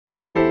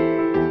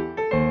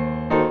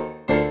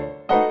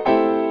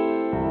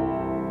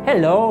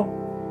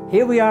Hello,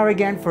 here we are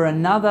again for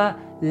another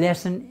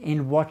lesson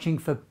in watching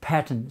for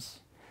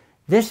patterns.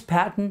 This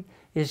pattern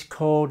is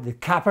called the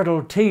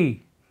capital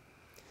T,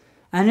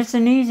 and it's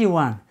an easy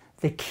one.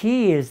 The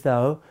key is,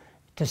 though,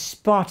 to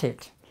spot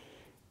it,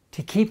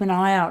 to keep an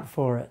eye out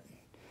for it.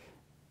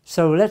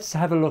 So let's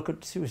have a look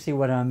at see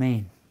what I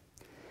mean.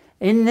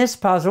 In this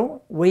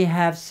puzzle we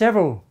have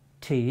several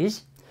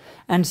T's,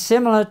 and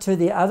similar to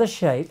the other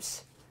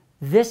shapes,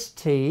 this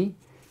T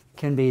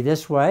can be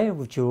this way,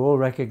 which you all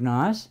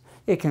recognize.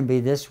 It can be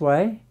this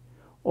way,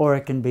 or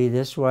it can be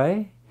this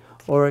way,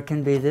 or it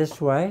can be this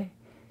way.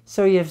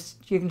 So you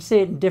can see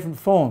it in different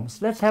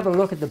forms. Let's have a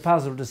look at the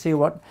puzzle to see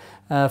what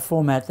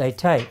format they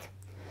take.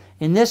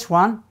 In this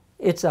one,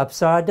 it's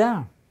upside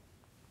down.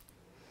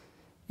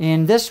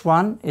 In this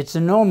one, it's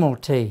a normal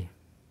T.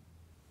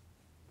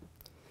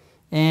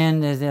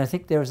 And I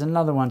think there was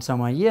another one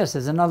somewhere. Yes,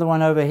 there's another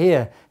one over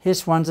here.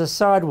 This one's a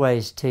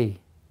sideways T.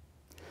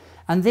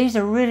 And these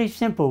are really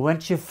simple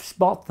once you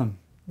spot them.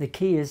 The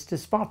key is to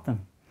spot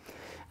them.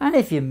 And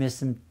if you miss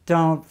them,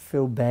 don't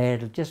feel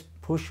bad. Just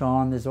push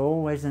on. There's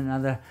always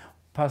another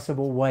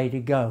possible way to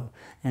go.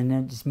 And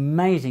it's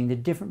amazing the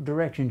different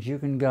directions you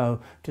can go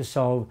to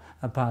solve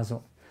a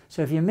puzzle.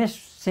 So if you miss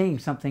seeing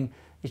something,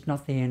 it's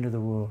not the end of the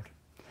world.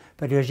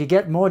 But as you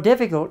get more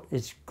difficult,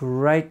 it's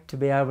great to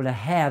be able to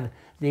have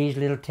these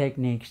little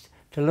techniques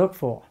to look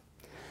for.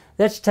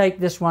 Let's take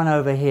this one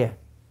over here.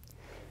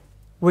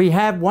 We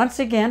have, once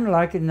again,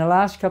 like in the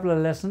last couple of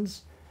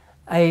lessons,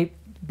 a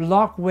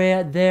block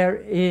where there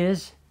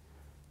is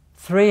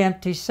 3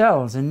 empty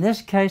cells. In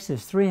this case,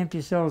 there's 3 empty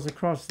cells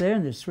across there,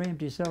 and there's 3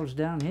 empty cells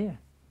down here.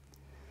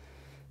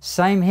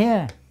 Same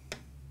here.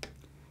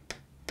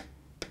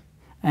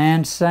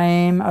 And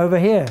same over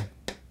here.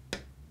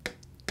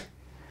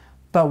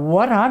 But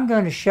what I'm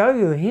going to show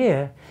you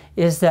here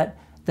is that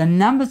the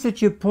numbers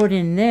that you put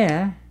in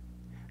there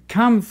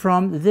come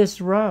from this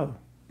row,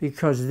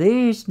 because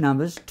these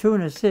numbers, 2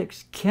 and a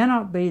 6,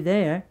 cannot be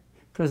there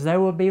because they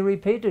will be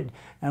repeated,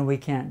 and we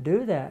can't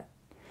do that.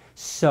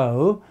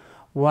 So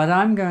what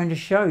I'm going to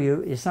show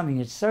you is something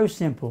that's so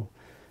simple.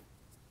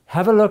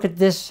 Have a look at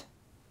this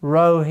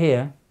row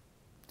here.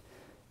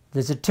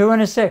 There's a 2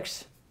 and a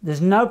 6.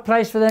 There's no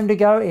place for them to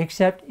go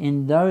except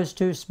in those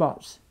 2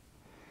 spots.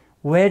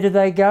 Where do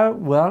they go?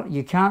 Well,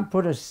 you can't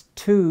put a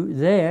 2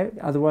 there,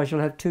 otherwise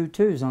you'll have 2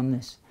 2s on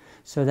this.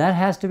 So that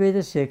has to be the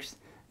 6th,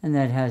 and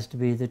that has to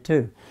be the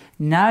 2.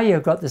 Now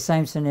you've got the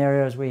same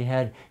scenario as we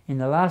had in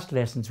the last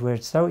lessons, where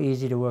it's so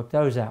easy to work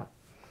those out.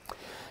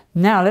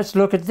 Now let's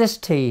look at this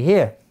T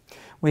here.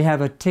 We have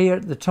a T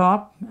at the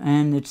top,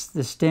 and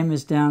the stem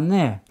is down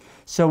there.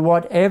 So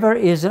whatever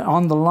is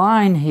on the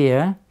line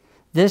here,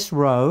 this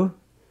row,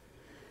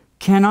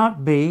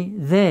 cannot be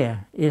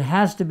there. It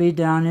has to be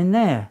down in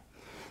there.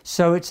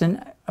 So it's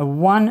a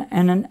 1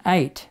 and an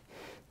 8.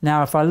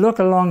 Now if I look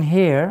along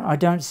here, I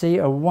don't see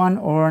a 1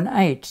 or an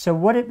 8. So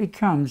what it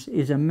becomes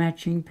is a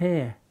matching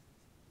pair.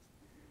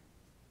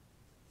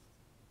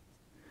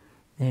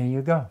 There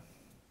you go.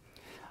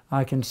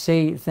 I can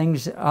see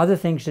other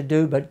things to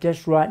do, but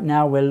just right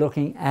now we're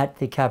looking at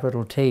the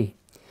capital T.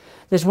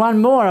 There's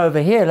one more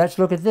over here. Let's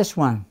look at this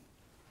one.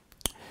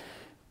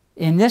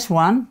 In this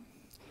one,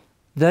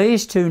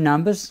 these 2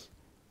 numbers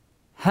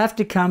have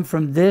to come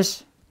from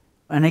this,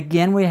 and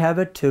again we have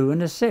a 2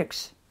 and a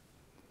 6.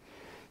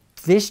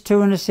 This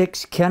 2 and a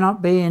 6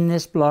 cannot be in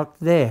this block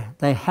there.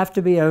 They have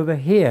to be over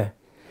here.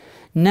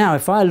 Now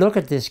if I look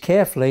at this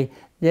carefully,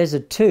 there's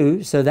a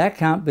 2, so that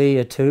can't be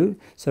a 2,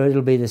 so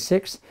it'll be the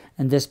 6,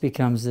 and this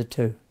becomes the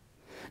 2.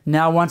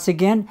 Now once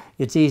again,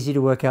 it's easy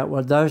to work out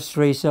what those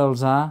 3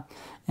 cells are,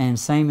 and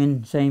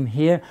same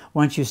here.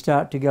 Once you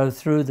start to go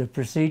through the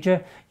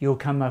procedure, you'll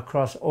come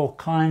across all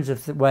kinds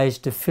of ways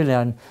to fill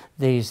in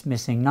these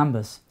missing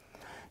numbers.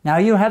 Now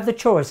you have the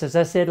choice, as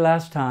I said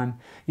last time,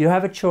 you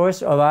have a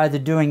choice of either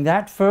doing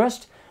that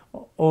first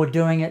or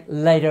doing it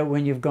later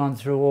when you've gone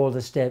through all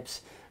the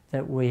steps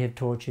that we have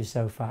taught you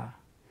so far.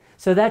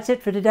 So that's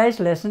it for today's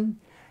lesson.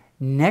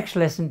 Next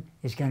lesson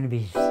is going to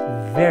be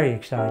very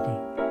exciting.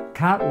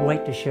 Can't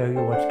wait to show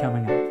you what's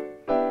coming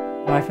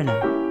up. Bye for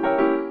now.